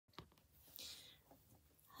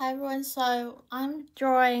Hi everyone, so I'm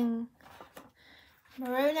drawing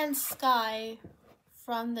Maroon and Skye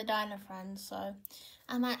from the Dino Friends. So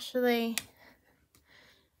I'm actually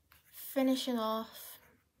finishing off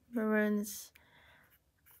Maroon's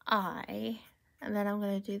eye and then I'm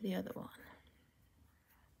going to do the other one.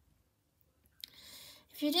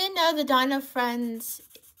 If you didn't know, the Dino Friends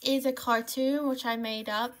is a cartoon which I made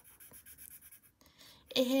up.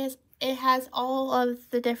 It has all of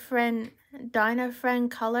the different Dino Friend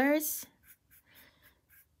colors.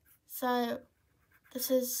 So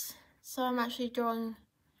I'm actually drawing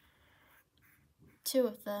two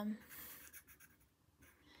of them.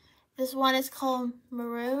 This one is called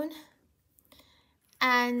Maroon,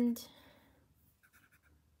 and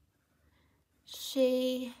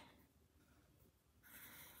she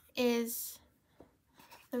is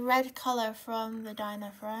the red color from the Dino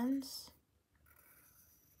Friends.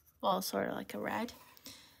 Well, sort of like a red.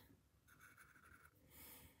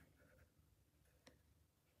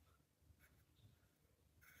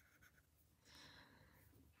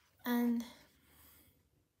 And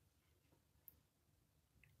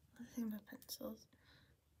I think my pencils.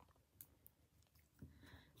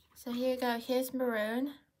 So here you go, here's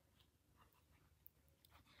Maroon.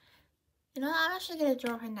 You know, I'm actually going to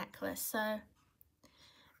draw her necklace. So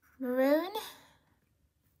Maroon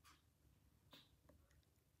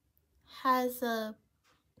has a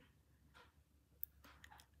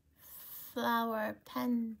flower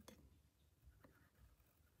pen.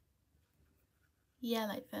 Yeah,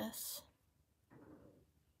 like this.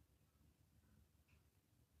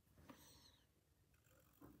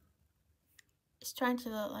 It's trying to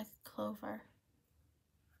look like a clover.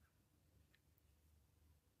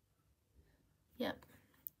 Yep.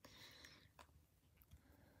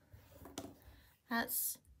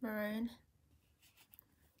 That's Maroon.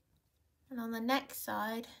 And on the next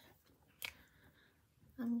side,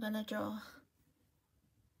 I'm gonna draw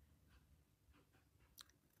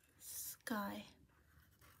Skye.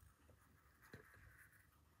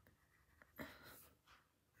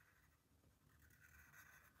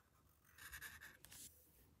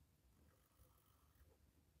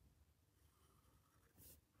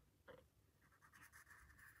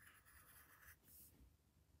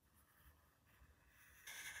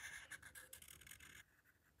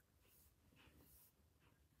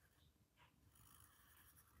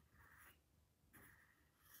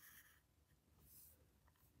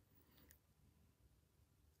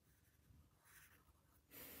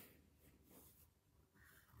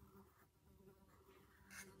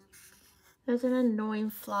 There's an annoying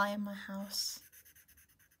fly in my house.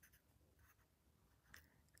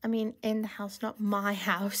 I mean, in the house, not my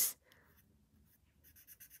house.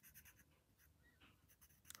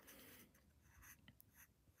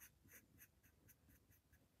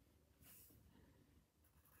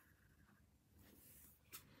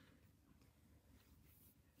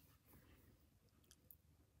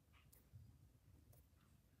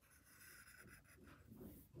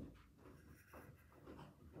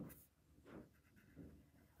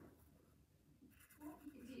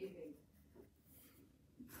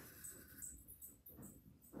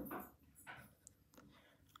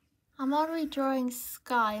 I'm already drawing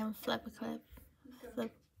Skye on Flipperclip, the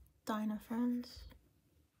Dino Friends.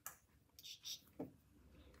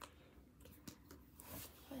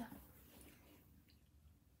 Yeah.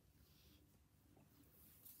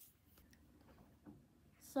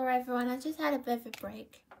 Sorry everyone, I just had a bit of a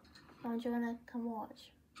break. Don't you wanna come watch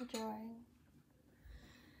the drawing?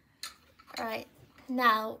 Alright,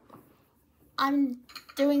 now I'm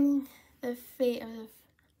doing the feet of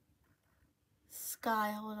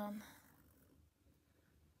Skye, hold on.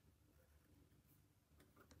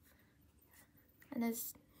 And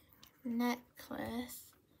his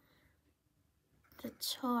necklace, the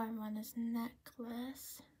charm on his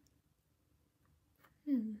necklace.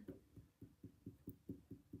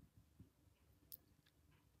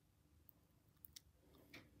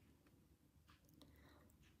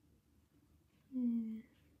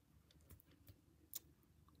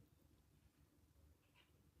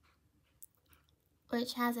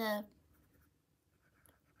 Which has a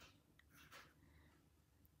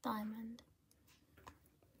diamond.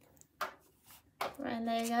 Right,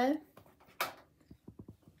 there you go.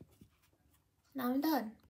 Now I'm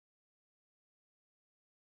done.